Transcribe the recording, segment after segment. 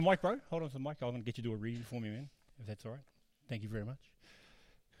Mic, bro. Hold on to the mic. I'm going to get you to do a reading for me, man, if that's all right. Thank you very much.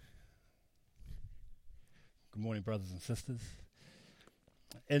 Good morning, brothers and sisters.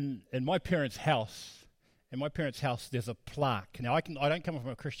 In my parents' house, there's a plaque. Now, I don't come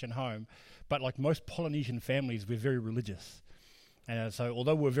from a Christian home, but like most Polynesian families, we're very religious. And so,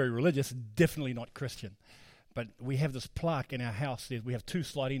 although we're very religious, definitely not Christian. But we have this plaque in our house. We have 2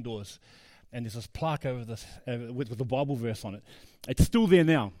 sliding doors. And there's this plaque over this with the Bible verse on it. It's still there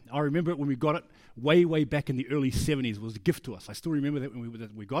now. I remember it when we got it way back in the early 70s. It was a gift to us. I still remember that when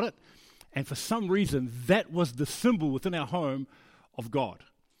we got it. And for some reason, that was the symbol within our home of God.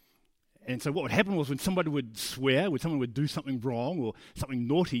 And so what would happen was when somebody would swear, when someone would do something wrong or something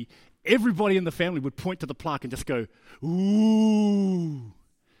naughty, everybody in the family would point to the plaque and just go, ooh.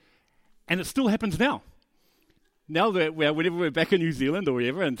 And it still happens now. Now that whenever we're back in New Zealand or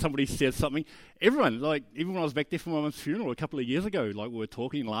wherever and somebody says something, everyone, like even when I was back there for my mum's funeral a couple of years ago, like we were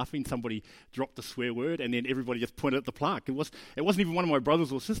talking and laughing, somebody dropped a swear word and then everybody just pointed at the plaque. It wasn't even one of my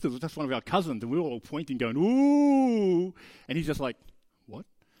brothers or sisters, it was just one of our cousins, and we were all pointing going, ooh, and he's just like, what?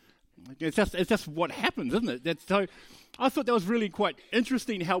 It's just what happens, isn't it? So I thought that was really quite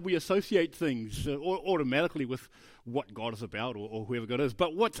interesting how we associate things automatically with what God is about or whoever God is.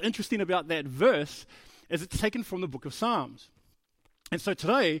 But what's interesting about that verse is it's taken from the book of Psalms. And so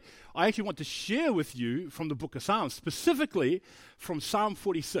today, I actually want to share with you from the book of Psalms, specifically from Psalm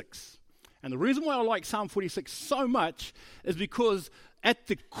 46. And the reason why I like Psalm 46 so much is because at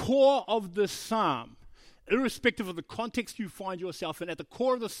the core of this psalm, irrespective of the context you find yourself in, at the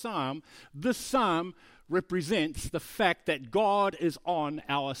core of the psalm, this psalm represents the fact that God is on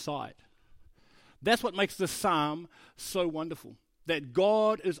our side. That's what makes this psalm so wonderful, that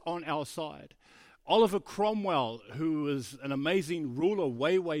God is on our side. Oliver Cromwell, who was an amazing ruler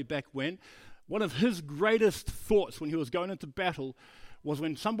way back when, one of his greatest thoughts when he was going into battle was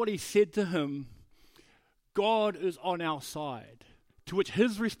when somebody said to him, God is on our side. To which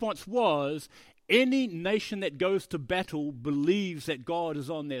his response was, any nation that goes to battle believes that God is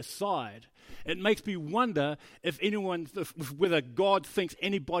on their side. It makes me wonder whether God thinks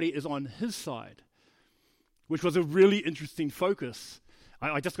anybody is on his side, which was a really interesting focus.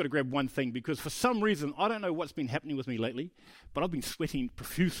 I just got to grab one thing because for some reason, I don't know what's been happening with me lately, but I've been sweating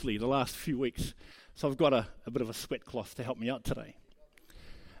profusely the last few weeks. So I've got a bit of a sweat cloth to help me out today.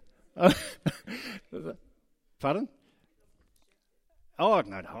 Pardon? Oh,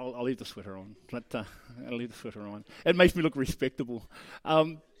 no, I'll leave the sweater on. I'll leave the sweater on. It makes me look respectable.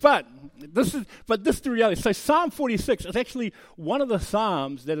 But this is the reality. So Psalm 46 is actually one of the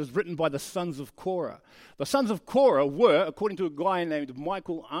psalms that is written by the sons of Korah. The sons of Korah were, according to a guy named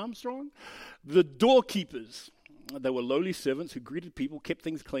Michael Armstrong, the doorkeepers. They were lowly servants who greeted people, kept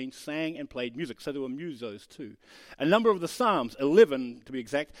things clean, sang and played music. So there were musos too. A number of the psalms, 11 to be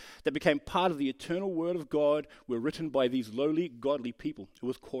exact, that became part of the eternal word of God were written by these lowly, godly people. It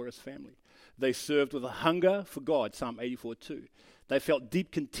was Korah's family. They served with a hunger for God, Psalm 84:2. They felt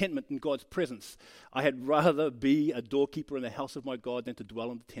deep contentment in God's presence. I had rather be a doorkeeper in the house of my God than to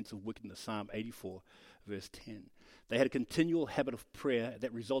dwell in the tents of wickedness, Psalm 84, verse 10. They had a continual habit of prayer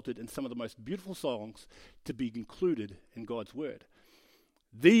that resulted in some of the most beautiful songs to be included in God's word.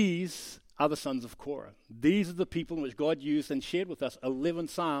 These are the sons of Korah. These are the people in which God used and shared with us 11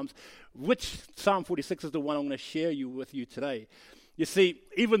 psalms, which Psalm 46 is the one I'm going to share with you today. You see,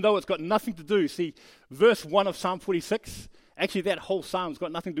 even though it's got nothing to do, verse 1 of Psalm 46, actually that whole psalm's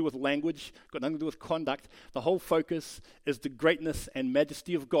got nothing to do with language, got nothing to do with conduct. The whole focus is the greatness and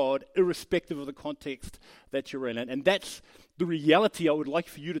majesty of God, irrespective of the context that you're in. And that's the reality I would like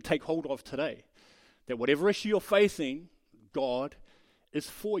for you to take hold of today. That whatever issue you're facing, God is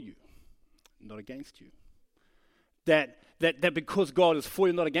for you, not against you. That because God is for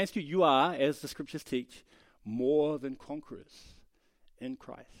you, not against you, you are, as the scriptures teach, more than conquerors in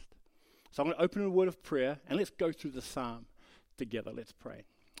Christ. So I'm going to open in a word of prayer, and let's go through the psalm together. Let's pray.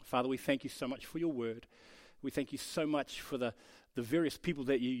 Father, we thank you so much for your word. We thank you so much for the various people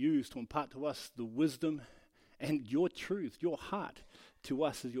that you use to impart to us the wisdom and your truth, your heart to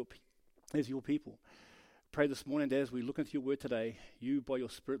us as your people. Pray this morning that as we look into your word today, you by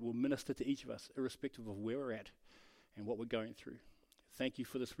your Spirit will minister to each of us, irrespective of where we're at and what we're going through. Thank you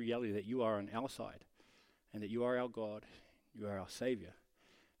for this reality that you are on our side and that you are our God, you are our Savior,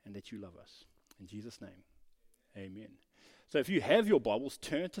 and that you love us. In Jesus' name, amen. So if you have your Bibles,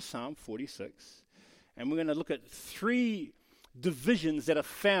 turn to Psalm 46, and we're going to look at 3 divisions that are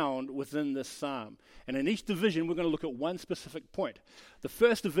found within this psalm. And in each division, we're going to look at one specific point. The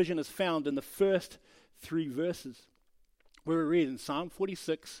first division is found in the first 3 verses, where we read in Psalm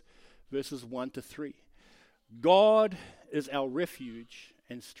 46, verses 1 to 3. God is our refuge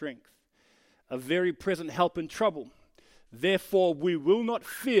and strength, a very present help in trouble. Therefore we will not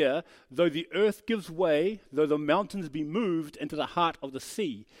fear, though the earth gives way, though the mountains be moved into the heart of the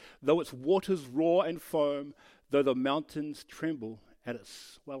sea, though its waters roar and foam, though the mountains tremble at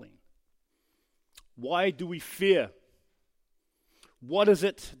its swelling. Why do we fear? What is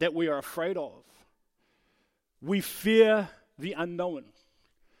it that we are afraid of? We fear the unknown.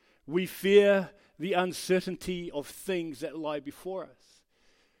 We fear the uncertainty of things that lie before us.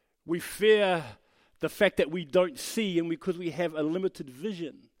 We fear the fact that we don't see, and because we have a limited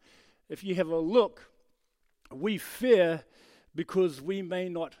vision. If you have a look, we fear because we may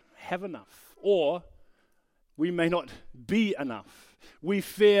not have enough, or we may not be enough. We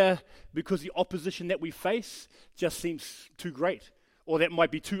fear because the opposition that we face just seems too great, or that might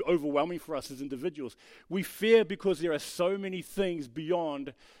be too overwhelming for us as individuals. We fear because there are so many things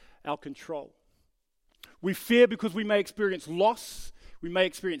beyond our control. We fear because we may experience loss, we may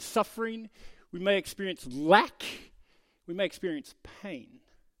experience suffering, we may experience lack, we may experience pain.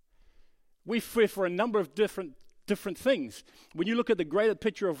 We fear for a number of different things. When you look at the greater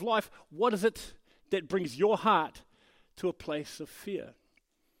picture of life, what is it that brings your heart to a place of fear?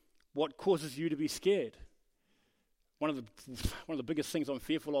 What causes you to be scared? One of the biggest things I'm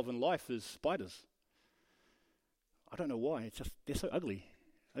fearful of in life is spiders. I don't know why. It's just they're so ugly.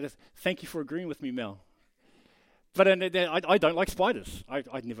 Thank you for agreeing with me, Mel. But I don't like spiders.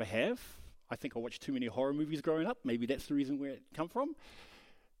 I never have. I think I watched too many horror movies growing up. Maybe that's the reason where it come from.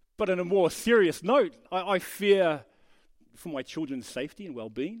 But on a more serious note, I fear for my children's safety and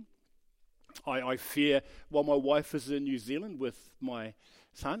well-being. I fear while my wife is in New Zealand with my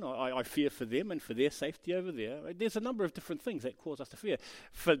son, I fear for them and for their safety over there. There's a number of different things that cause us to fear.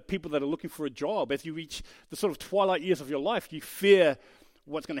 For people that are looking for a job, as you reach the sort of twilight years of your life, you fear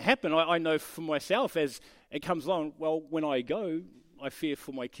what's going to happen. I know for myself, as it comes along, well, when I go, I fear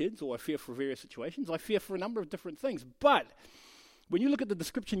for my kids, or I fear for various situations. I fear for a number of different things. But when you look at the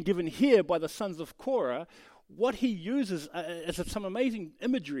description given here by the sons of Korah, what he uses is some amazing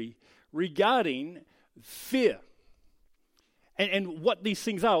imagery regarding fear. And what these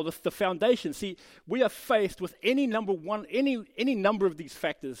things are, the foundation. See, we are faced with any number of these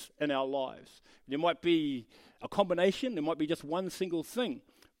factors in our lives. There might be a combination, there might be just one single thing.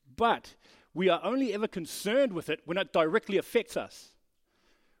 But we are only ever concerned with it when it directly affects us.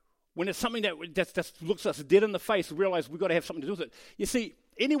 When it's something that just looks us dead in the face, we realize we've got to have something to do with it. You see,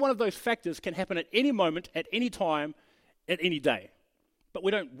 any one of those factors can happen at any moment, at any time, at any day. But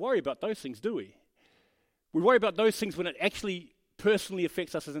we don't worry about those things, do we? We worry about those things when it actually personally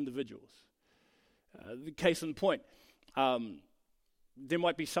affects us as individuals. The case in point, there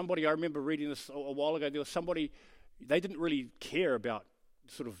might be somebody, I remember reading this a while ago, there was somebody, they didn't really care about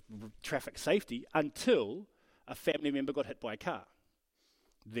sort of traffic safety until a family member got hit by a car.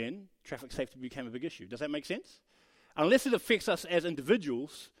 Then traffic safety became a big issue. Does that make sense? Unless it affects us as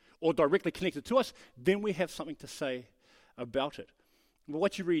individuals or directly connected to us, then we have something to say about it. But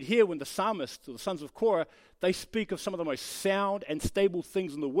what you read here, when the psalmist, or the sons of Korah, they speak of some of the most sound and stable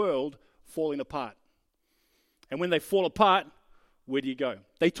things in the world falling apart. And when they fall apart, where do you go?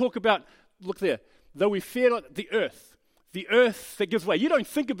 They talk about, look there, though we fear not the earth that gives way. You don't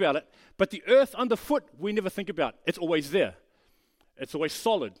think about it, but the earth underfoot, we never think about. It's always there. It's always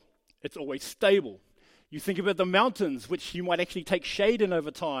solid. It's always stable. You think about the mountains, which you might actually take shade in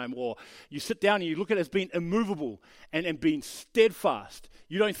over time, or you sit down and you look at it as being immovable and being steadfast.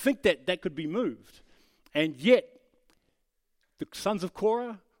 You don't think that could be moved. And yet, the sons of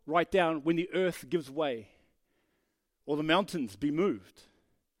Korah write down, when the earth gives way, or the mountains be moved.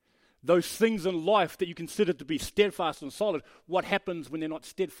 Those things in life that you consider to be steadfast and solid, what happens when they're not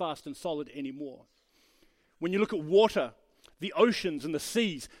steadfast and solid anymore? When you look at water, the oceans and the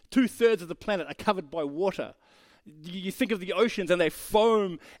seas, 2/3 of the planet are covered by water. You think of the oceans and they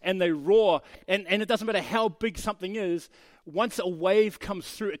foam and they roar, and it doesn't matter how big something is, once a wave comes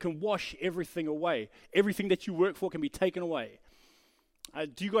through, it can wash everything away. Everything that you work for can be taken away.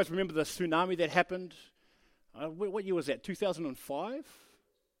 Do you guys remember the tsunami that happened? What year was that, 2005?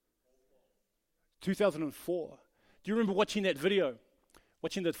 2004. Do you remember watching that video?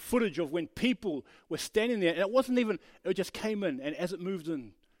 Watching the footage of when people were standing there, and it just came in, and as it moved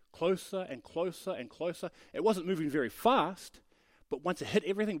in closer and closer and closer, it wasn't moving very fast, but once it hit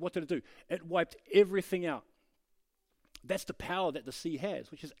everything, what did it do? It wiped everything out. That's the power that the sea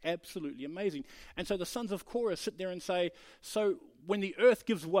has, which is absolutely amazing. And so the sons of Korah sit there and say, so when the earth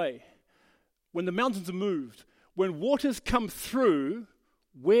gives way, when the mountains are moved, when waters come through,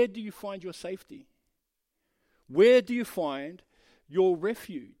 where do you find your safety? Where do you find your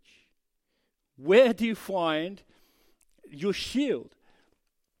refuge? Where do you find your shield?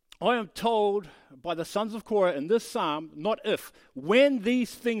 I am told by the sons of Korah in this psalm, not if, when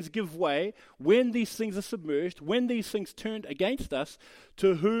these things give way, when these things are submerged, when these things turned against us,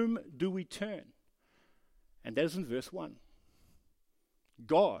 to whom do we turn? And that is in verse 1.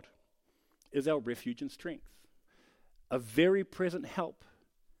 God is our refuge and strength, a very present help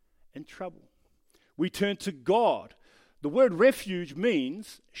in trouble. We turn to God. The word refuge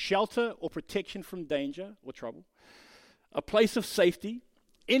means shelter or protection from danger or trouble, a place of safety,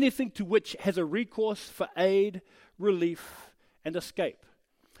 anything to which has a recourse for aid, relief, and escape.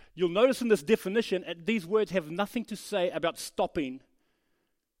 You'll notice in this definition, these words have nothing to say about stopping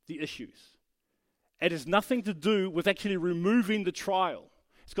the issues. It has nothing to do with actually removing the trial.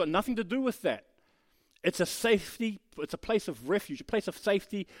 It's got nothing to do with that. It's a safety, it's a place of refuge, a place of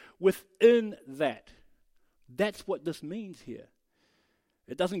safety within that. That's what this means here.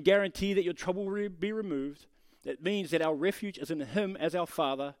 It doesn't guarantee that your trouble will be removed. It means that our refuge is in Him as our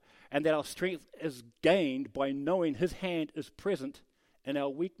Father, and that our strength is gained by knowing His hand is present in our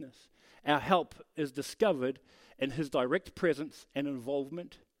weakness. Our help is discovered in His direct presence and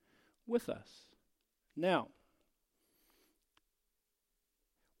involvement with us. Now,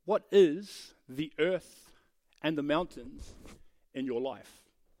 what is the earth and the mountains in your life?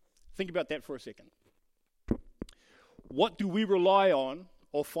 Think about that for a second. What do we rely on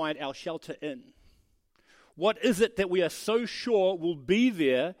or find our shelter in? What is it that we are so sure will be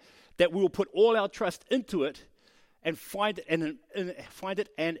there that we will put all our trust into it and find it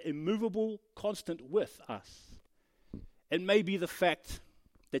an immovable constant with us? It may be the fact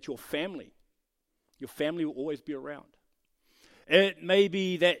that your family will always be around. It may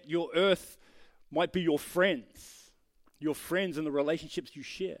be that your earth might be your friends and the relationships you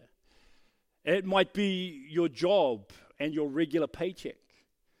share. It might be your job and your regular paycheck.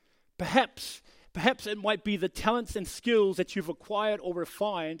 Perhaps it might be the talents and skills that you've acquired or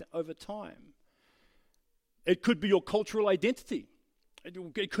refined over time. It could be your cultural identity.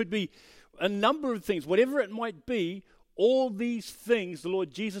 It could be a number of things. Whatever it might be, all these things the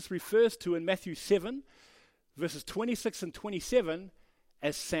Lord Jesus refers to in Matthew 7, verses 26 and 27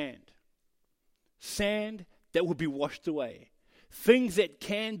 as sand. Sand that will be washed away. Things that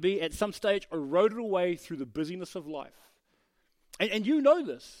can be, at some stage, eroded away through the busyness of life. And you know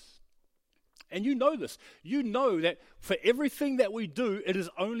this. And you know this. You know that for everything that we do, it is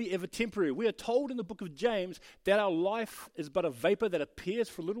only ever temporary. We are told in the book of James that our life is but a vapor that appears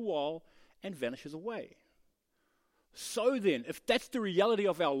for a little while and vanishes away. So then, if that's the reality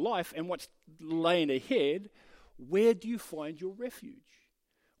of our life and what's laying ahead, where do you find your refuge?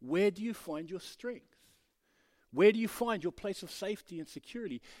 Where do you find your strength? Where do you find your place of safety and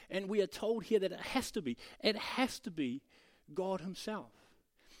security? And we are told here that it has to be God Himself.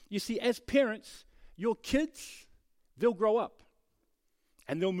 You see, as parents, your kids, they'll grow up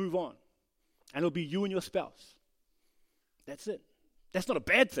and they'll move on. And it'll be you and your spouse. That's it. That's not a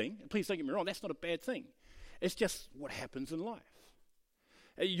bad thing. Please don't get me wrong, that's not a bad thing. It's just what happens in life.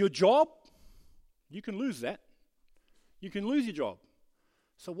 Your job, you can lose that. You can lose your job.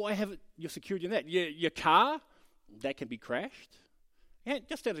 So why have your security in that? Your car, that can be crashed. And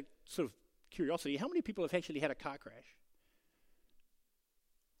just out of sort of curiosity, how many people have actually had a car crash?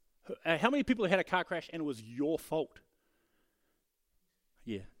 How many people have had a car crash and it was your fault?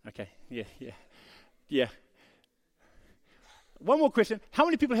 Yeah, okay, yeah. One more question. How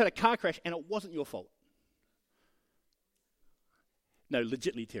many people had a car crash and it wasn't your fault? No,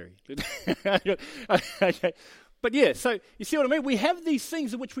 legitly, Terry. Okay. But yeah, so you see what I mean? We have these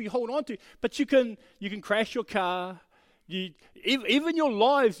things in which we hold on to, but you can crash your car. Even your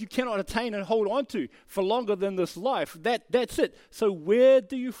lives you cannot attain and hold on to for longer than this life. That's it. So where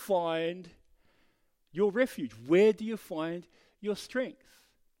do you find your refuge? Where do you find your strength?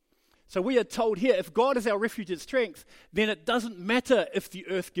 So we are told here, if God is our refuge and strength, then it doesn't matter if the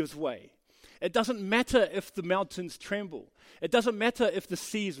earth gives way. It doesn't matter if the mountains tremble. It doesn't matter if the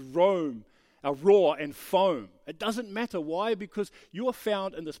seas roar and foam. It doesn't matter. Why? Because you are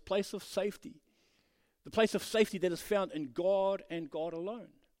found in this place of safety. The place of safety that is found in God and God alone.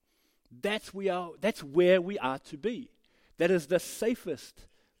 That's where we are to be. That is the safest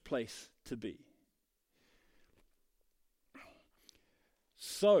place to be.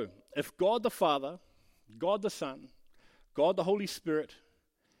 So, if God the Father, God the Son, God the Holy Spirit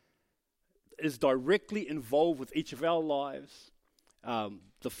is directly involved with each of our lives,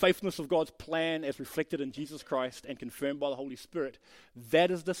 the faithfulness of God's plan as reflected in Jesus Christ and confirmed by the Holy Spirit,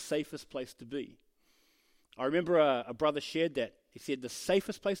 that is the safest place to be. I remember a brother shared that. He said the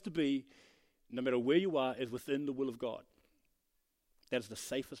safest place to be, no matter where you are, is within the will of God. That is the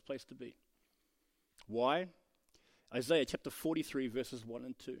safest place to be. Why? Isaiah chapter 43, verses 1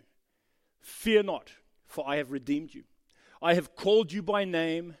 and 2. Fear not, for I have redeemed you. I have called you by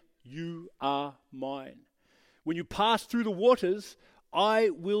name. You are mine. When you pass through the waters, I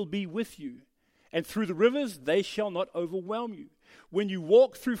will be with you. And through the rivers, they shall not overwhelm you. When you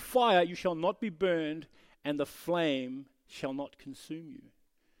walk through fire, you shall not be burned, and the flame shall not consume you.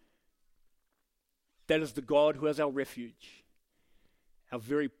 That is the God who is our refuge, our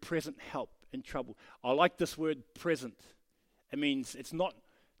very present help in trouble. I like this word present. It means it's not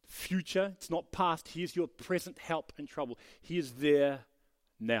future, it's not past. He is your present help in trouble. He is there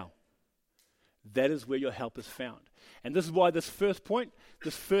now. That is where your help is found. And this is why this first point,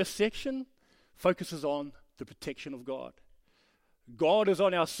 this first section, focuses on the protection of God. God is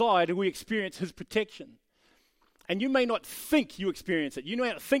on our side and we experience his protection. And you may not think you experience it. You may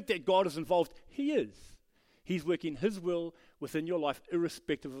not think that God is involved. He is. He's working his will within your life,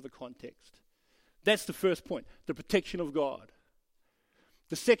 irrespective of the context. That's the first point, the protection of God.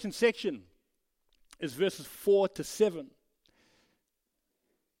 The second section is verses 4 to 7.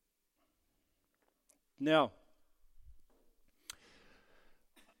 Now,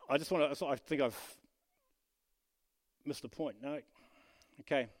 I think I've missed the point. No?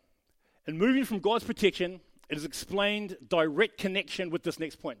 Okay. In moving from God's protection, it is explained direct connection with this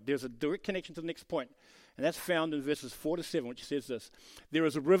next point. There's a direct connection to the next point, and that's found in verses 4 to 7, which says this. There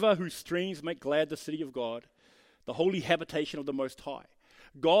is a river whose streams make glad the city of God, the holy habitation of the Most High.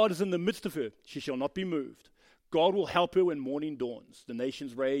 God is in the midst of her. She shall not be moved. God will help her when morning dawns. The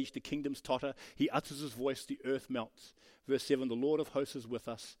nations rage, the kingdoms totter. He utters his voice, the earth melts. Verse 7, the Lord of hosts is with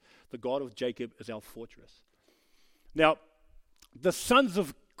us. The God of Jacob is our fortress. Now, the sons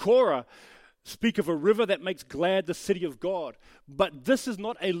of Korah speak of a river that makes glad the city of God. But this is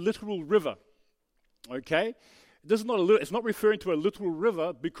not a literal river, okay? It's not referring to a literal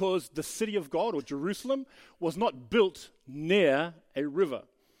river because the city of God, or Jerusalem, was not built near a river.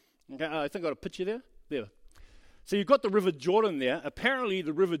 Okay, I think I got a picture there. There. So you've got the River Jordan there. Apparently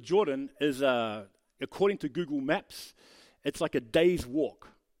the River Jordan is, according to Google Maps, it's like a day's walk.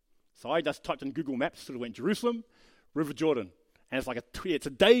 So I just typed in Google Maps, sort of went Jerusalem, River Jordan. And it's like it's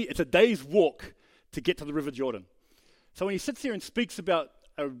a day's walk to get to the River Jordan. So when he sits there and speaks about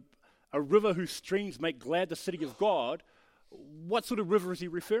a river whose streams make glad the city of God, what sort of river is he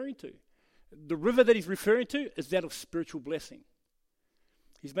referring to? The river that he's referring to is that of spiritual blessing.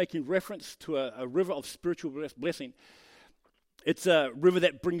 He's making reference to a river of spiritual blessing. It's a river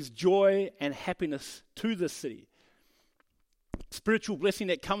that brings joy and happiness to the city. Spiritual blessing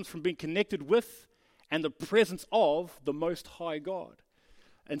that comes from being connected with and the presence of the Most High God.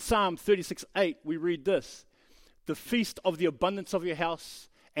 In Psalm 36:8, we read this, the feast of the abundance of your house,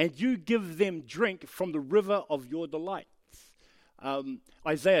 and you give them drink from the river of your delights.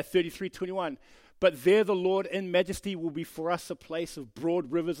 Isaiah 33:21, but there the Lord in majesty will be for us a place of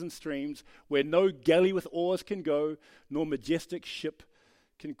broad rivers and streams where no galley with oars can go, nor majestic ship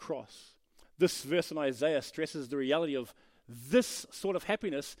can cross. This verse in Isaiah stresses the reality of this sort of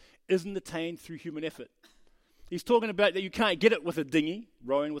happiness isn't attained through human effort. He's talking about that you can't get it with a dinghy,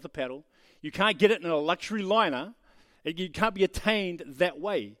 rowing with a paddle. You can't get it in a luxury liner. You can't be attained that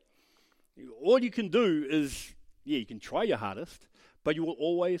way. All you can do is, you can try your hardest, but you will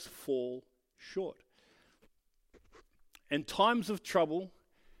always fall short. In times of trouble,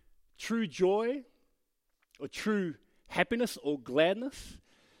 true joy or true happiness or gladness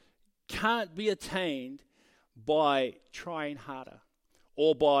can't be attained by trying harder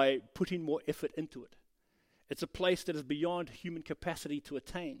or by putting more effort into it. It's a place that is beyond human capacity to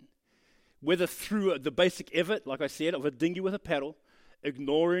attain. Whether through the basic effort, like I said, of a dinghy with a paddle,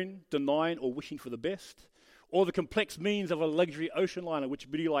 ignoring, denying, or wishing for the best, or the complex means of a luxury ocean liner, which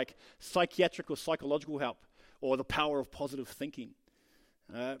would be like psychiatric or psychological help, or the power of positive thinking.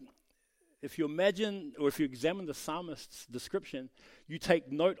 If you imagine, or if you examine the psalmist's description, you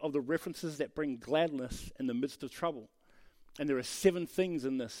take note of the references that bring gladness in the midst of trouble. And there are 7 things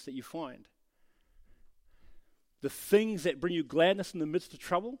in this that you find. The things that bring you gladness in the midst of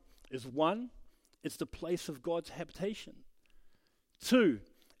trouble is 1, it's the place of God's habitation. 2,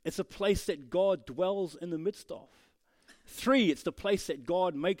 it's a place that God dwells in the midst of. 3, it's the place that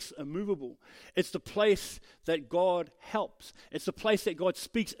God makes immovable. It's the place that God helps. It's the place that God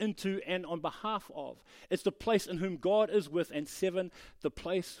speaks into and on behalf of. It's the place in whom God is with. And 7, the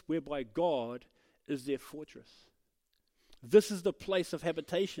place whereby God is their fortress. This is the place of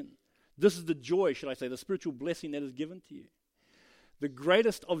habitation. This is the joy, should I say, the spiritual blessing that is given to you. The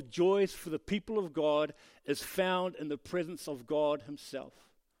greatest of joys for the people of God is found in the presence of God himself.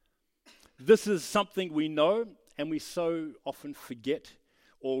 This is something we know and we so often forget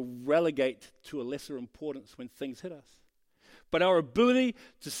or relegate to a lesser importance when things hit us. But our ability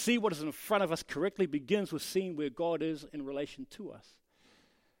to see what is in front of us correctly begins with seeing where God is in relation to us.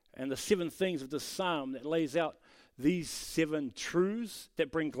 And the 7 things of this psalm that lays out these 7 truths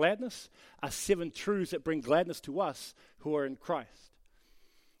that bring gladness are 7 truths that bring gladness to us who are in Christ.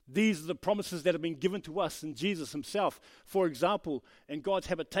 These are the promises that have been given to us in Jesus himself. For example, in God's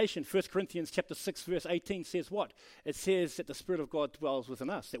habitation, 1 Corinthians chapter 6, verse 18 says what? It says that the Spirit of God dwells within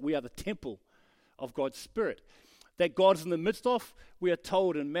us, that we are the temple of God's Spirit. That God is in the midst of, we are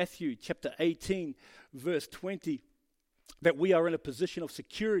told in Matthew chapter 18, verse 20, that we are in a position of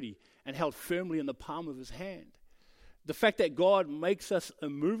security and held firmly in the palm of his hand. The fact that God makes us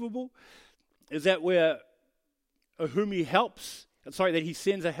immovable is that we're whom he helps. That he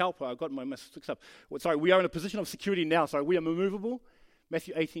sends a helper. I got my mixed up. We are in a position of security now. We are immovable.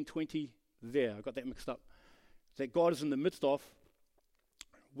 Matthew 18:20 there. I got that mixed up. That God is in the midst of.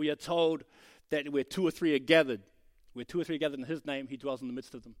 We are told that where 2 or 3 are gathered, where 2 or 3 are gathered in his name, he dwells in the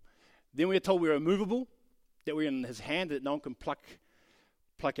midst of them. Then we are told we're immovable, that we're in his hand, that no one can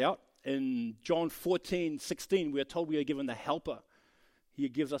pluck out. In John 14:16, we are told we are given the helper. He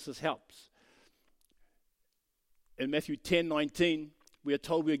gives us his helps. In Matthew 10:19, we are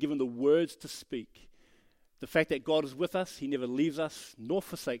told we are given the words to speak. The fact that God is with us, he never leaves us nor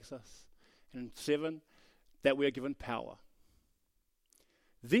forsakes us. And 7, that we are given power.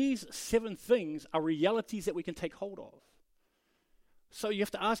 These 7 things are realities that we can take hold of. So you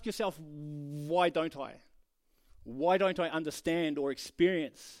have to ask yourself, why don't I? Why don't I understand or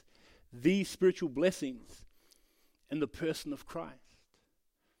experience these spiritual blessings in the person of Christ?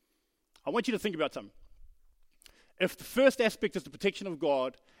 I want you to think about something. If the first aspect is the protection of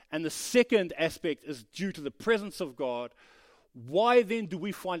God, and the second aspect is due to the presence of God, why then do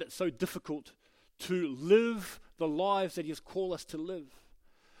we find it so difficult to live the lives that he has called us to live?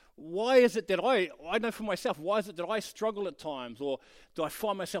 Why is it that I know for myself, why is it that I struggle at times, or do I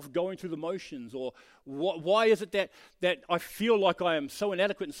find myself going through the motions, or why is it that I feel like I am so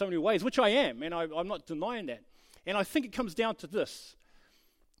inadequate in so many ways, which I am, and I'm not denying that. And I think it comes down to this,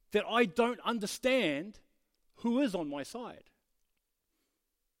 that I don't understand who is on my side.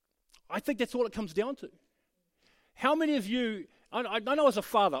 I think that's all it comes down to. How many of you, I know as a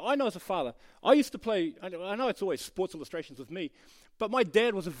father, I used to play, I know it's always sports illustrations with me, but my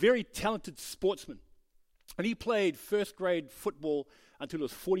dad was a very talented sportsman. And he played first grade football until he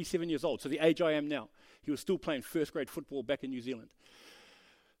was 47 years old, so the age I am now. He was still playing first grade football back in New Zealand.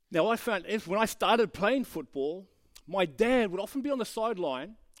 Now I found when I started playing football, my dad would often be on the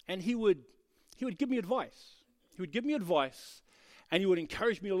sideline and he would give me advice. He would give me advice and he would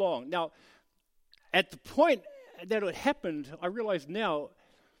encourage me along. Now, at the point that it happened, I realize now,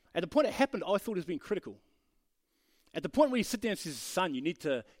 at the point it happened, I thought he was being critical. At the point where he sit there and says, son, you need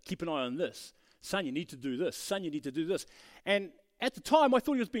to keep an eye on this. Son, you need to do this. Son, you need to do this. And at the time, I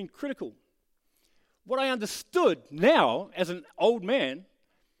thought he was being critical. What I understood now, as an old man,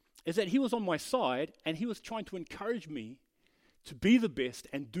 is that he was on my side and he was trying to encourage me to be the best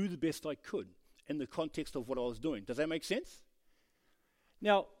and do the best I could in the context of what I was doing. Does that make sense?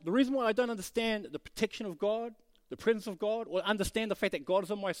 Now, the reason why I don't understand the protection of God, the presence of God, or understand the fact that God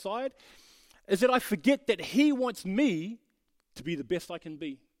is on my side, is that I forget that he wants me to be the best I can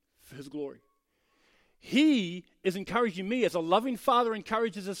be for his glory. He is encouraging me as a loving father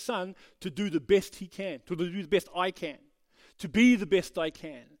encourages his son to do the best he can, to do the best I can, to be the best I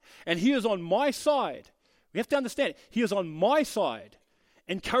can. And he is on my side. We have to understand, he is on my side,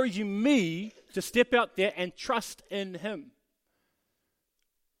 encouraging me to step out there and trust in him.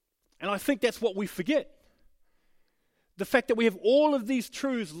 And I think that's what we forget. The fact that we have all of these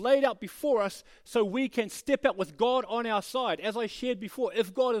truths laid out before us so we can step out with God on our side. As I shared before,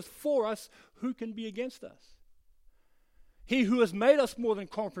 if God is for us, who can be against us? He who has made us more than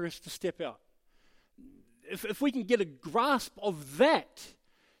conquerors to step out. If we can get a grasp of that,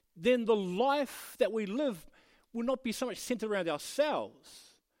 then the life that we live will not be so much centered around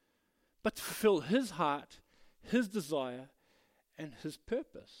ourselves, but to fulfill his heart, his desire, and his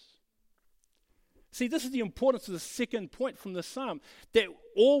purpose. See, this is the importance of the second point from the psalm, that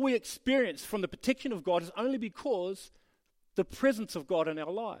all we experience from the protection of God is only because the presence of God in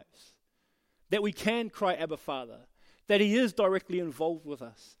our lives. That we can cry, Abba, Father. That he is directly involved with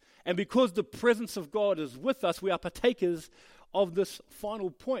us. And because the presence of God is with us, we are partakers of this final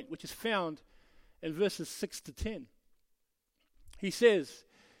point, which is found in verses 6 to 10. He says,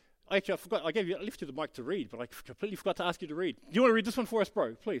 actually, I left you the mic to read, but I completely forgot to ask you to read. Do you want to read this one for us,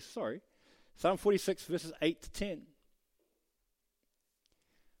 bro? Please, sorry. Psalm 46, verses 8 to 10.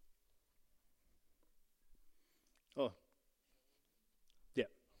 Oh. Yeah,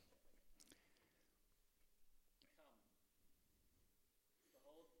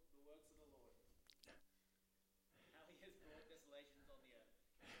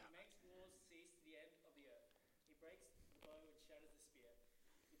 breaks the bow and shatters the spear.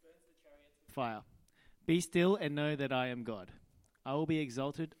 He burns the chariots with fire. Be still and know that I am God. I will be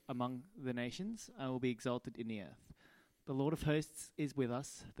exalted among the nations. I will be exalted in the earth. The Lord of hosts is with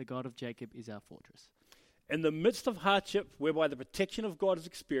us. The God of Jacob is our fortress. In the midst of hardship, whereby the protection of God is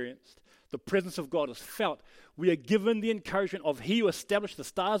experienced, the presence of God is felt, we are given the encouragement of He who established the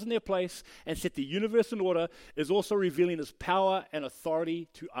stars in their place and set the universe in order, is also revealing His power and authority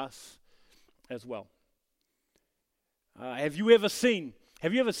to us as well. Have you ever seen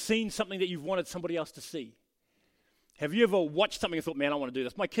something that you've wanted somebody else to see? Have you ever watched something and thought, man, I want to do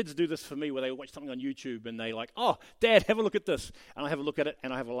this? My kids do this for me where they watch something on YouTube and they like, oh, Dad, have a look at this. And I have a look at it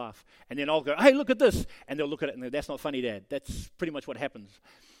and I have a laugh. And then I'll go, hey, look at this. And they'll look at it and go, that's not funny, Dad. That's pretty much what happens.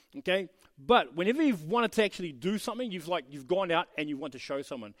 Okay? But whenever you've wanted to actually do something, you've gone out and you want to show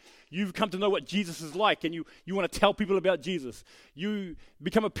someone. You've come to know what Jesus is like and you want to tell people about Jesus. You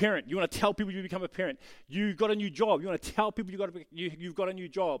become a parent. You want to tell people you become a parent. You got a new job. You want to tell people you've got a new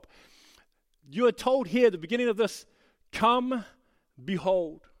job. You are told here at the beginning of this, come,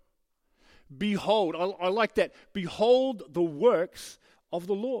 behold. Behold. I like that. Behold the works of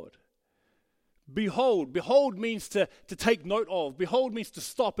the Lord. Behold. Behold means to take note of. Behold means to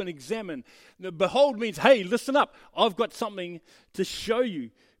stop and examine. Behold means, hey, listen up. I've got something to show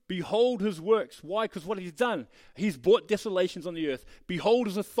you. Behold His works. Why? Because what He's done. He's brought desolations on the earth. Behold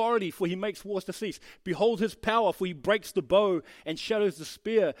His authority, for He makes wars to cease. Behold His power, for He breaks the bow and shatters the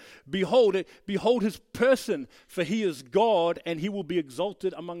spear. Behold His person, for He is God, and He will be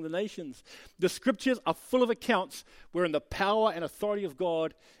exalted among the nations. The Scriptures are full of accounts wherein the power and authority of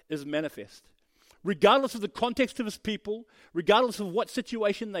God is manifest. Regardless of the context of His people, regardless of what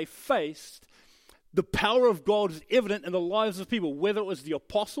situation they faced, the power of God is evident in the lives of people, whether it was the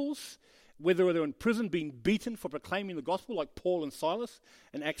apostles, whether they were in prison being beaten for proclaiming the gospel, like Paul and Silas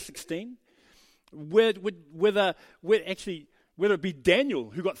in Acts 16, whether it be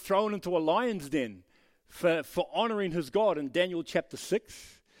Daniel, who got thrown into a lion's den for honoring his God in Daniel chapter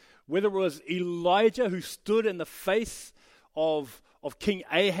 6, whether it was Elijah, who stood in the face of King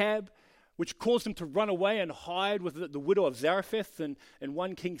Ahab, which caused him to run away and hide with the widow of Zarephath in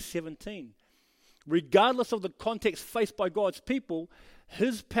 1 Kings 17. Regardless of the context faced by God's people,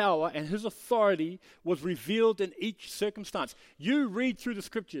 His power and His authority was revealed in each circumstance. You read through the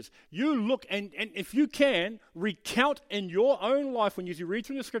Scriptures. You look, and if you can, recount in your own life when you read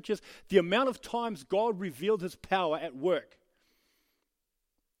through the Scriptures the amount of times God revealed His power at work.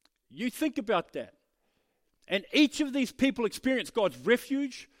 You think about that. And each of these people experienced God's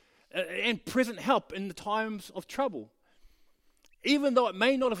refuge and present help in the times of trouble. Even though it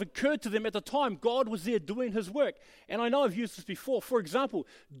may not have occurred to them at the time, God was there doing His work. And I know I've used this before. For example,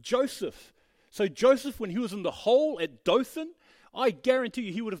 Joseph. So Joseph, when he was in the hole at Dothan, I guarantee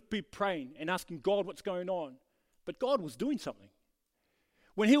you he would have been praying and asking God what's going on. But God was doing something.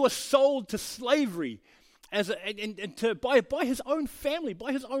 When he was sold to slavery by his own family,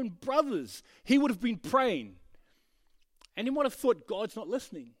 by his own brothers, he would have been praying. And he might have thought God's not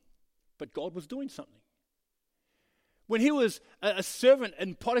listening. But God was doing something. When he was a servant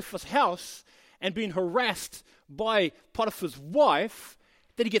in Potiphar's house and being harassed by Potiphar's wife,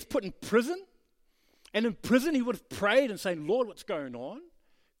 that he gets put in prison. And in prison he would have prayed and saying, Lord, what's going on?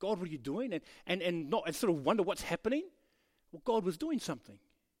 God, what are you doing? And sort of wonder what's happening. Well, God was doing something.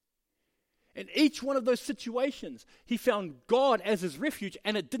 In each one of those situations, he found God as his refuge,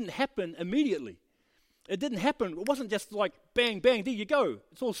 and it didn't happen immediately. It didn't happen. It wasn't just like, bang, bang, there you go.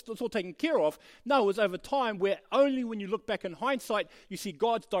 It's all taken care of. No, it was over time where only when you look back in hindsight, you see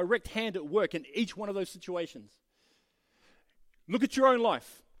God's direct hand at work in each one of those situations. Look at your own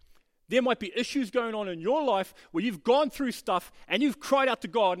life. There might be issues going on in your life where you've gone through stuff and you've cried out to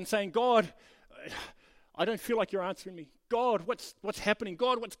God and saying, God, I don't feel like you're answering me. God, what's happening?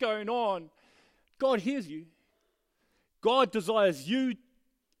 God, what's going on? God hears you. God desires you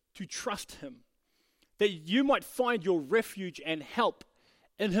to trust Him, that you might find your refuge and help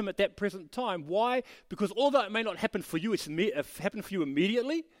in Him at that present time. Why? Because although it may not happen for you, it's happened for you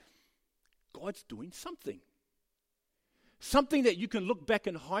immediately, God's doing something. Something that you can look back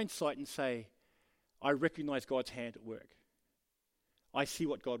in hindsight and say, I recognize God's hand at work. I see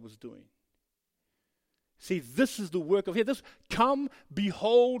what God was doing. See, this is the work of Him. Come,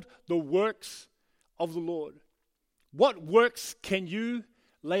 behold the works of the Lord. What works can you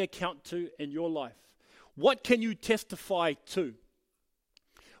lay account to in your life? What can you testify to?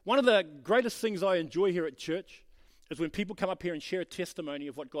 One of the greatest things I enjoy here at church is when people come up here and share a testimony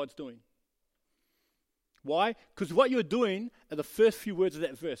of what God's doing. Why? Because what you're doing are the first few words of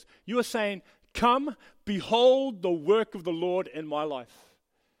that verse. You are saying, come, behold the work of the Lord in my life.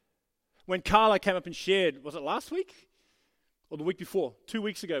 when Carla came up and shared, was it last week? Or the week before, 2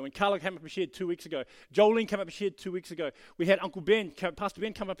 weeks ago, when Carla came up and shared 2 weeks ago. Jolene came up and shared 2 weeks ago. We had Uncle Ben, Pastor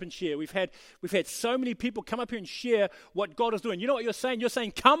Ben come up and share. We've had so many people come up here and share what God is doing. You know what you're saying? You're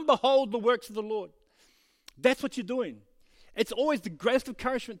saying, come behold the works of the Lord. That's what you're doing. It's always the greatest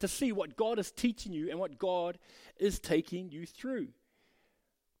encouragement to see what God is teaching you and what God is taking you through.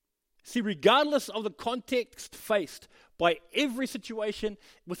 See, regardless of the context faced by every situation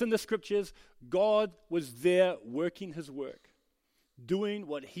within the scriptures, God was there working his work, doing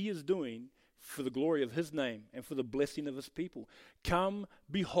what he is doing for the glory of his name and for the blessing of his people. Come,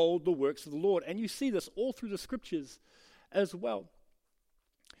 behold the works of the Lord. And you see this all through the scriptures as well.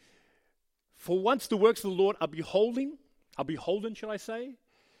 For once the works of the Lord are beholden, shall I say,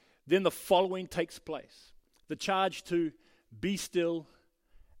 then the following takes place. The charge to be still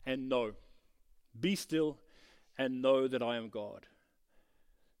and know. Be still and know that I am God.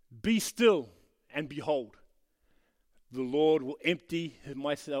 Be still and behold. The Lord will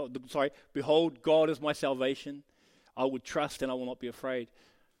behold, God is my salvation. I will trust and I will not be afraid.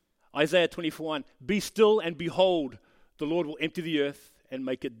 Isaiah 24:1, be still and behold, the Lord will empty the earth and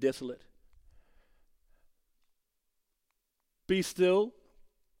make it desolate. Be still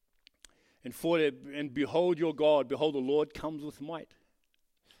and behold your God. Behold, the Lord comes with might.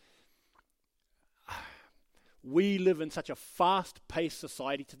 We live in such a fast-paced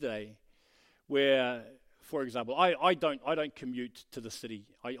society today where, for example, I don't commute to the city.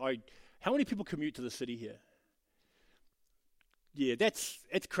 How many people commute to the city here? Yeah,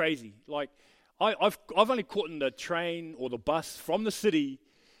 it's crazy. Like I've only caught in the train or the bus from the city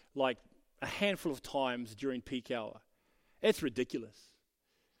like a handful of times during peak hour. It's ridiculous.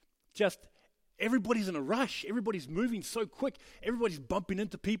 Just everybody's in a rush. Everybody's moving so quick. Everybody's bumping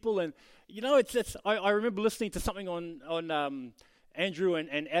into people, and I remember listening to something on Andrew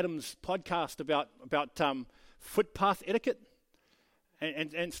and Adam's podcast about footpath etiquette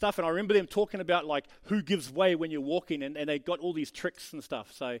and stuff. And I remember them talking about like who gives way when you're walking, and they got all these tricks and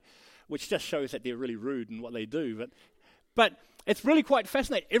stuff. So, which just shows that they're really rude in what they do. But it's really quite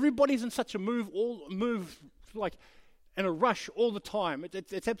fascinating. Everybody's in such a move like in a rush all the time.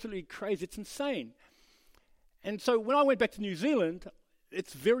 It's absolutely crazy. It's insane. And so when I went back to New Zealand,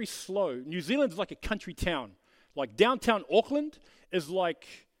 it's very slow. New Zealand is like a country town. Like downtown Auckland is like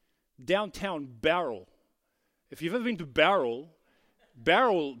downtown Bowral. If you've ever been to Bowral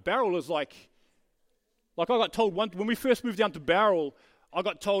is like I got told when we first moved down to Bowral, I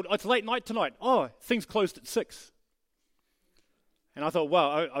got told, it's late night tonight. Oh, things closed at 6. And I thought,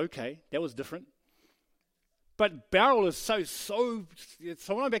 wow, okay, that was different. But Bowral is so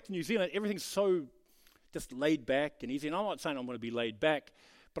when I'm back to New Zealand, everything's so just laid back and easy. And I'm not saying I'm going to be laid back,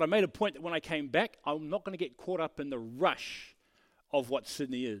 but I made a point that when I came back, I'm not going to get caught up in the rush of what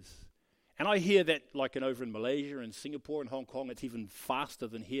Sydney is. And I hear that like over in Malaysia and Singapore and Hong Kong, it's even faster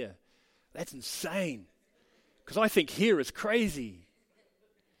than here. That's insane. Because I think here is crazy.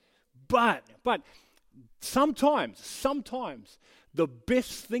 But sometimes the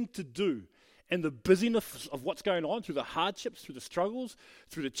best thing to do and the busyness of what's going on, through the hardships, through the struggles,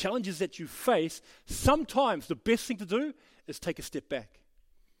 through the challenges that you face, sometimes the best thing to do is take a step back.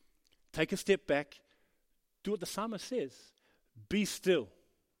 Take a step back. Do what the psalmist says. Be still.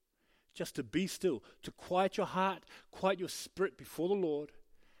 Just to be still. To quiet your heart, quiet your spirit before the Lord,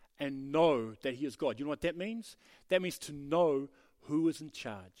 and know that he is God. You know what that means? That means to know who is in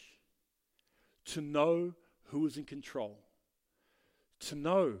charge. To know who is in control. To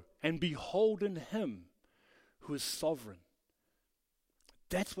know and behold in him who is sovereign.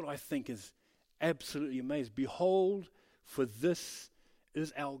 That's what I think is absolutely amazing. Behold, for this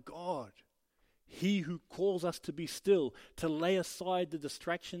is our God. He who calls us to be still, to lay aside the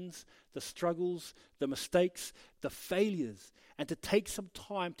distractions, the struggles, the mistakes, the failures, and to take some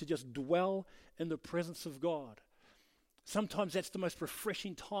time to just dwell in the presence of God. Sometimes that's the most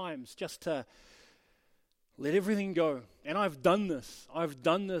refreshing times, just to let everything go. And I've done this.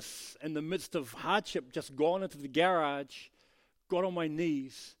 In the midst of hardship, just gone into the garage, got on my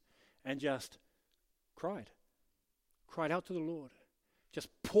knees, and just cried. Cried out to the Lord. Just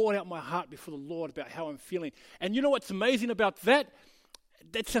poured out my heart before the Lord about how I'm feeling. And you know what's amazing about that?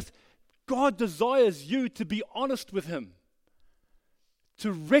 That's just, God desires you to be honest with him.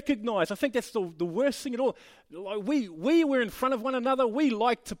 To recognize, I think that's the worst thing at all. We were in front of one another. We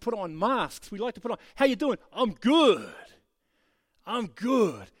like to put on masks. We like to put on, how you doing? I'm good.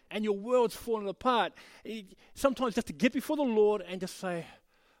 And your world's falling apart. Sometimes just to get before the Lord and just say,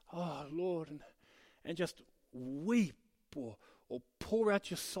 oh, Lord, and just weep or pour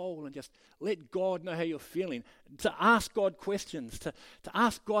out your soul and just let God know how you're feeling, to ask God questions, to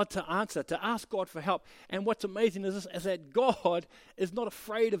ask God to answer, to ask God for help. And what's amazing is that God is not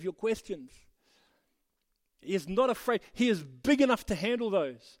afraid of your questions. He is not afraid. He is big enough to handle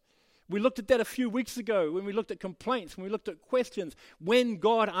those. We looked at that a few weeks ago when we looked at complaints, when we looked at questions. When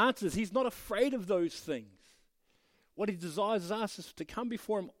God answers, he's not afraid of those things. What he desires is us is to come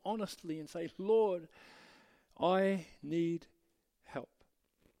before him honestly and say, Lord, I need help.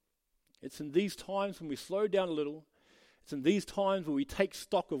 It's in these times when we slow down a little, it's in these times where we take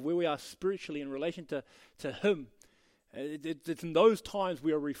stock of where we are spiritually in relation to him. It's in those times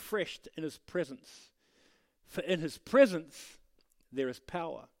we are refreshed in his presence. For in his presence, there is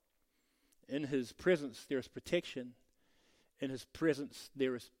power. In his presence, there is protection. In his presence,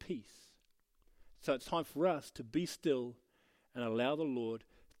 there is peace. So it's time for us to be still and allow the Lord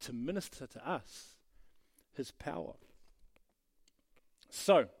to minister to us his power.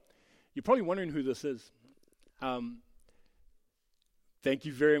 So, you're probably wondering who this is. Thank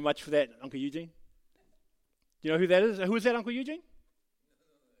you very much for that, Uncle Eugene. Do you know who that is? Who is that, Uncle Eugene?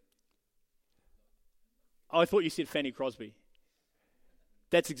 Oh, I thought you said Fanny Crosby.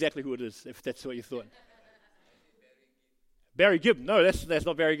 That's exactly who it is, if that's what you thought. Barry Gibb. No, that's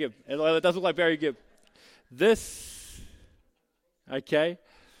not Barry Gibb. It does look like Barry Gibb. Okay.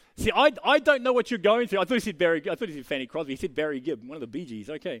 See, I don't know what you're going through. I thought he said Fanny Crosby. He said Barry Gibb, one of the Bee Gees.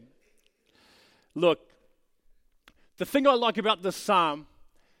 Okay. Look, the thing I like about this psalm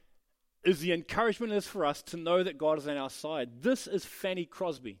is the encouragement is for us to know that God is on our side. This is Fanny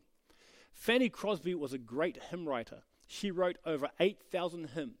Crosby. Fanny Crosby was a great hymn writer. She wrote over 8,000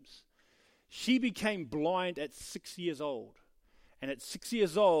 hymns. She became blind at 6 years old. And at 6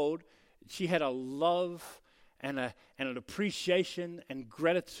 years old, she had a love and an appreciation and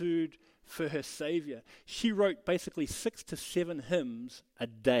gratitude for her Savior. She wrote basically 6 to 7 hymns a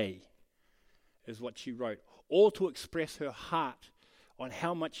day, is what she wrote, all to express her heart on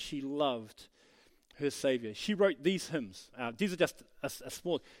how much she loved her Savior. She wrote these hymns. These are just a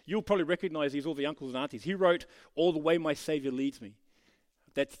small. You'll probably recognize these, all the uncles and aunties. He wrote "All the Way My Savior Leads Me."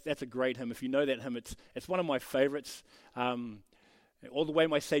 That's a great hymn. If you know that hymn, it's one of my favorites. All the way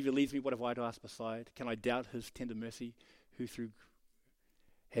my Savior leads me, what have I to ask beside? Can I doubt his tender mercy, who's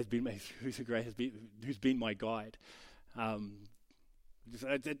been my guide?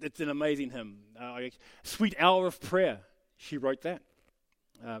 It's an amazing hymn. Sweet Hour of Prayer, she wrote that.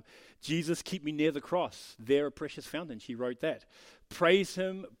 Jesus, keep me near the cross, there a precious fountain, she wrote that. Praise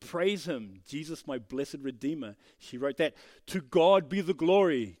him, Jesus my blessed Redeemer, she wrote that. To God be the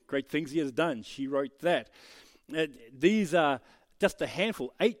glory, great things he has done, she wrote that. These are just a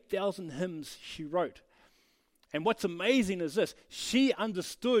handful, 8,000 hymns she wrote. And what's amazing is this, she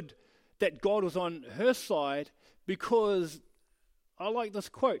understood that God was on her side because, I like this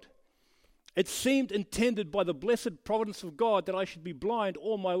quote, it seemed intended by the blessed providence of God that I should be blind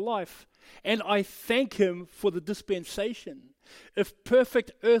all my life, and I thank him for the dispensation. If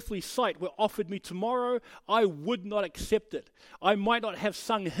perfect earthly sight were offered me tomorrow, I would not accept it. I might not have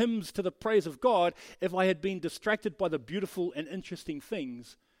sung hymns to the praise of God if I had been distracted by the beautiful and interesting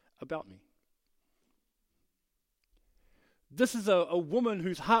things about me. This is a woman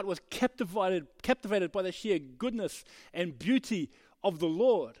whose heart was captivated by the sheer goodness and beauty of the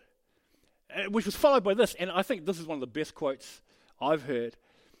Lord, which was followed by this, and I think this is one of the best quotes I've heard.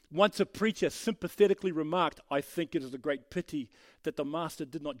 Once a preacher sympathetically remarked, I think it is a great pity that the master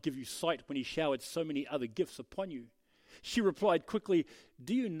did not give you sight when he showered so many other gifts upon you. She replied quickly,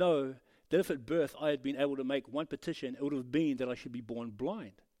 do you know that if at birth I had been able to make one petition, it would have been that I should be born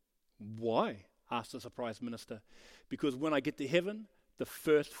blind? Why? Asked the surprised minister. Because when I get to heaven, the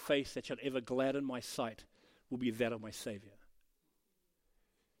first face that shall ever gladden my sight will be that of my Savior.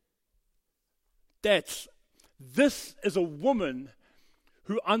 This is a woman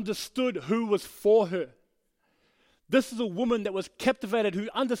who understood who was for her. This is a woman that was captivated, who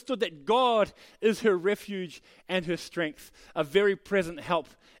understood that God is her refuge and her strength, a very present help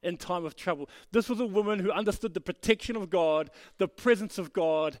in time of trouble. This was a woman who understood the protection of God, the presence of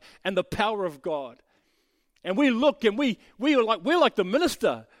God, and the power of God. And we look and we're like the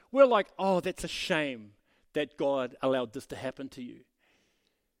minister. We're like, oh, that's a shame that God allowed this to happen to you.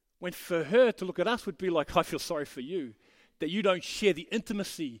 When for her to look at us would be like, I feel sorry for you, that you don't share the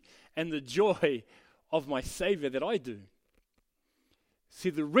intimacy and the joy of my Savior that I do.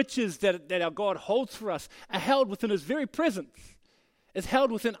 See, the riches that our God holds for us are held within his very presence. It's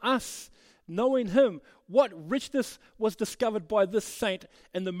held within us, knowing him. What richness was discovered by this saint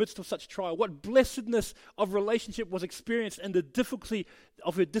in the midst of such trial? What blessedness of relationship was experienced in the difficulty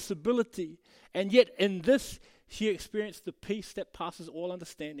of her disability? And yet in this, She experienced the peace that passes all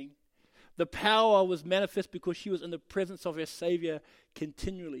understanding. The power was manifest because she was in the presence of her Savior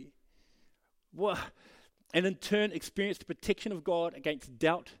continually. And in turn experienced the protection of God against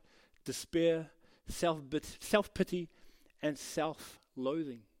doubt, despair, self-pity, and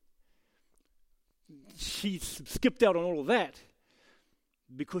self-loathing. She skipped out on all of that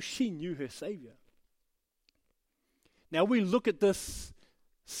because she knew her Savior. Now we look at this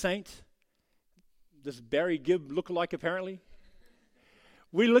saint, this Barry Gibb lookalike apparently.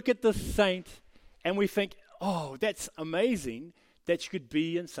 We look at this saint and we think, oh, that's amazing that she could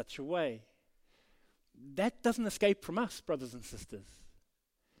be in such a way. That doesn't escape from us, brothers and sisters.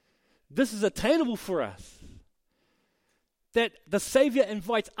 This is attainable for us. That the Savior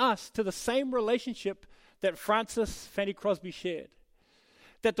invites us to the same relationship that Francis Fanny Crosby shared.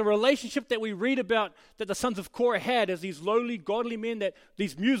 That the relationship that we read about that the sons of Korah had as these lowly, godly men, that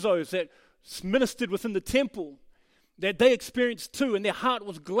these musos that ministered within the temple, that they experienced too, and their heart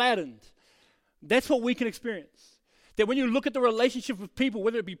was gladdened. That's what we can experience. That when you look at the relationship with people,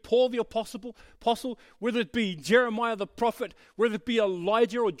 whether it be Paul the apostle, whether it be Jeremiah the prophet, whether it be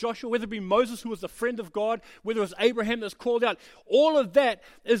Elijah or Joshua, whether it be Moses who was the friend of God, whether it was Abraham that's called out, all of that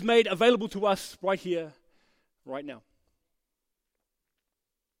is made available to us right here, right now.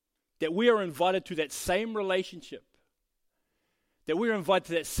 That we are invited to that same relationship. That we are invited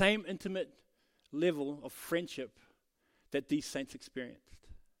to that same intimate level of friendship that these saints experienced.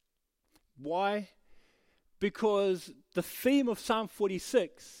 Why? Because the theme of Psalm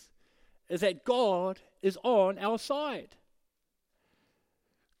 46 is that God is on our side.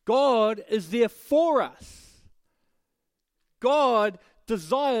 God is there for us. God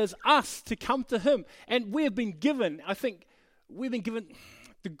desires us to come to Him. And we have been given, I think,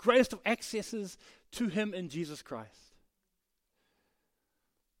 the greatest of accesses to Him in Jesus Christ.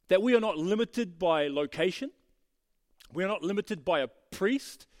 That we are not limited by location. We are not limited by a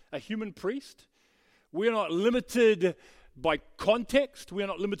priest, a human priest. We are not limited by context. We are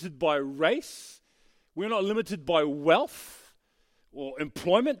not limited by race. We are not limited by wealth or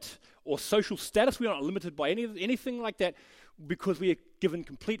employment or social status. We are not limited by anything like that because we are given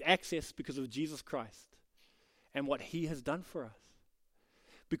complete access because of Jesus Christ and what He has done for us.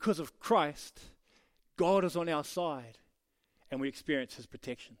 Because of Christ, God is on our side and we experience His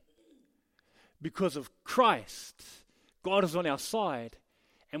protection. Because of Christ, God is on our side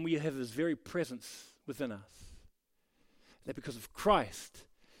and we have His very presence within us. That because of Christ,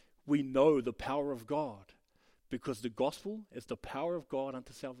 we know the power of God. Because the gospel is the power of God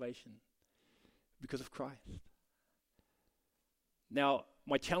unto salvation. Because of Christ. Now,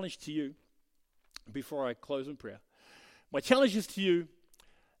 my challenge to you, before I close in prayer, my challenge is to you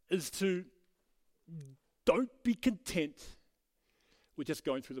is to don't be content with just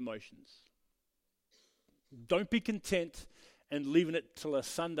going through the motions. Don't be content and leaving it till a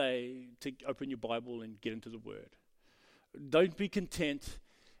Sunday to open your Bible and get into the Word. Don't be content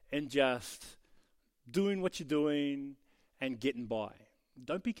in just doing what you're doing and getting by.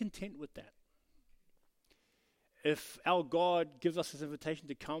 Don't be content with that. If our God gives us this invitation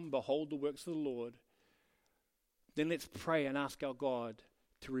to come, behold the works of the Lord, then let's pray and ask our God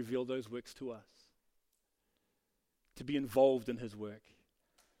to reveal those works to us. To be involved in His work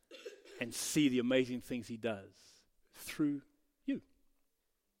and see the amazing things He does through you.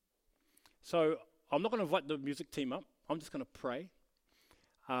 So I'm not going to invite the music team up. I'm just going to pray.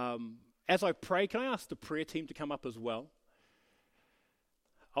 As I pray, can I ask the prayer team to come up as well?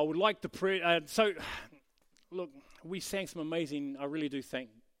 I would like to pray. Look, we sang some amazing, I really do thank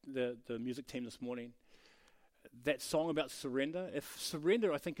the music team this morning. That song about surrender. If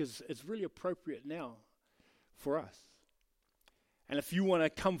surrender, I think, is really appropriate now for us. And if you want to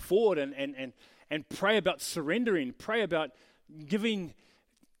come forward and pray about surrendering, pray about doing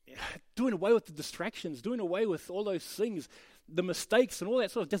away with the distractions, doing away with all those things, the mistakes and all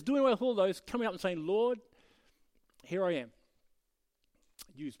that sort of, just doing away with all those, coming up and saying, Lord, here I am.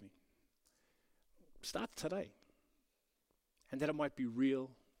 Use me. Start today. And that it might be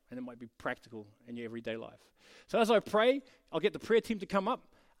real and it might be practical in your everyday life. So as I pray, I'll get the prayer team to come up.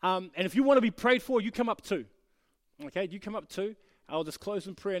 And if you want to be prayed for, you come up too. Okay, you come up too. I'll just close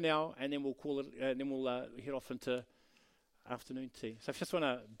in prayer now, and then we'll call it, and then we'll head off into afternoon tea. So if you just want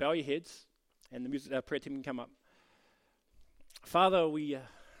to bow your heads, and the prayer team can come up. Father, we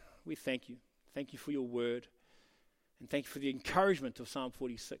thank you. Thank you for your word, and thank you for the encouragement of Psalm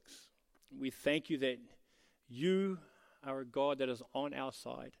 46. We thank you that you are a God that is on our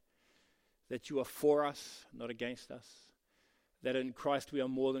side, that you are for us, not against us, that in Christ we are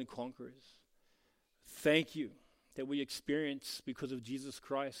more than conquerors. Thank you that we experience, because of Jesus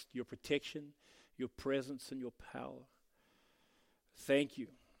Christ, your protection, your presence and your power. Thank you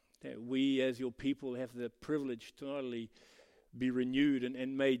that we as your people have the privilege to not only be renewed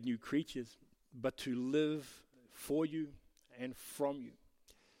and made new creatures, but to live for you and from you.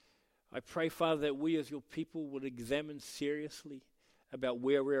 I pray, Father, that we as your people would examine seriously about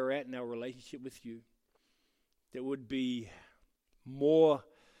where we're at in our relationship with you. There would be more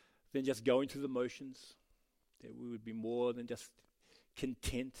than just going through the motions. That we would be more than just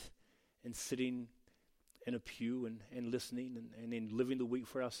content and sitting in a pew and listening and then living the week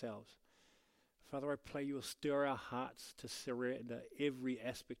for ourselves. Father, I pray you will stir our hearts to surrender every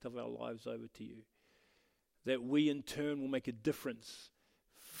aspect of our lives over to you. That we in turn will make a difference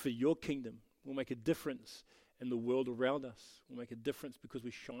for your kingdom. We'll make a difference in the world around us. We'll make a difference because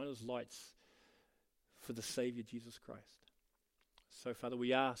we shine as lights for the Savior, Jesus Christ. So, Father,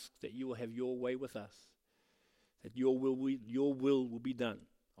 we ask that you will have your way with us, that your will will be done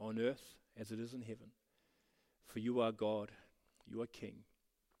on earth as it is in heaven. For you are God, you are King,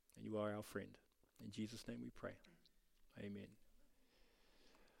 and you are our friend. In Jesus' name we pray. Amen.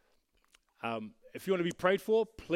 If you want to be prayed for, please.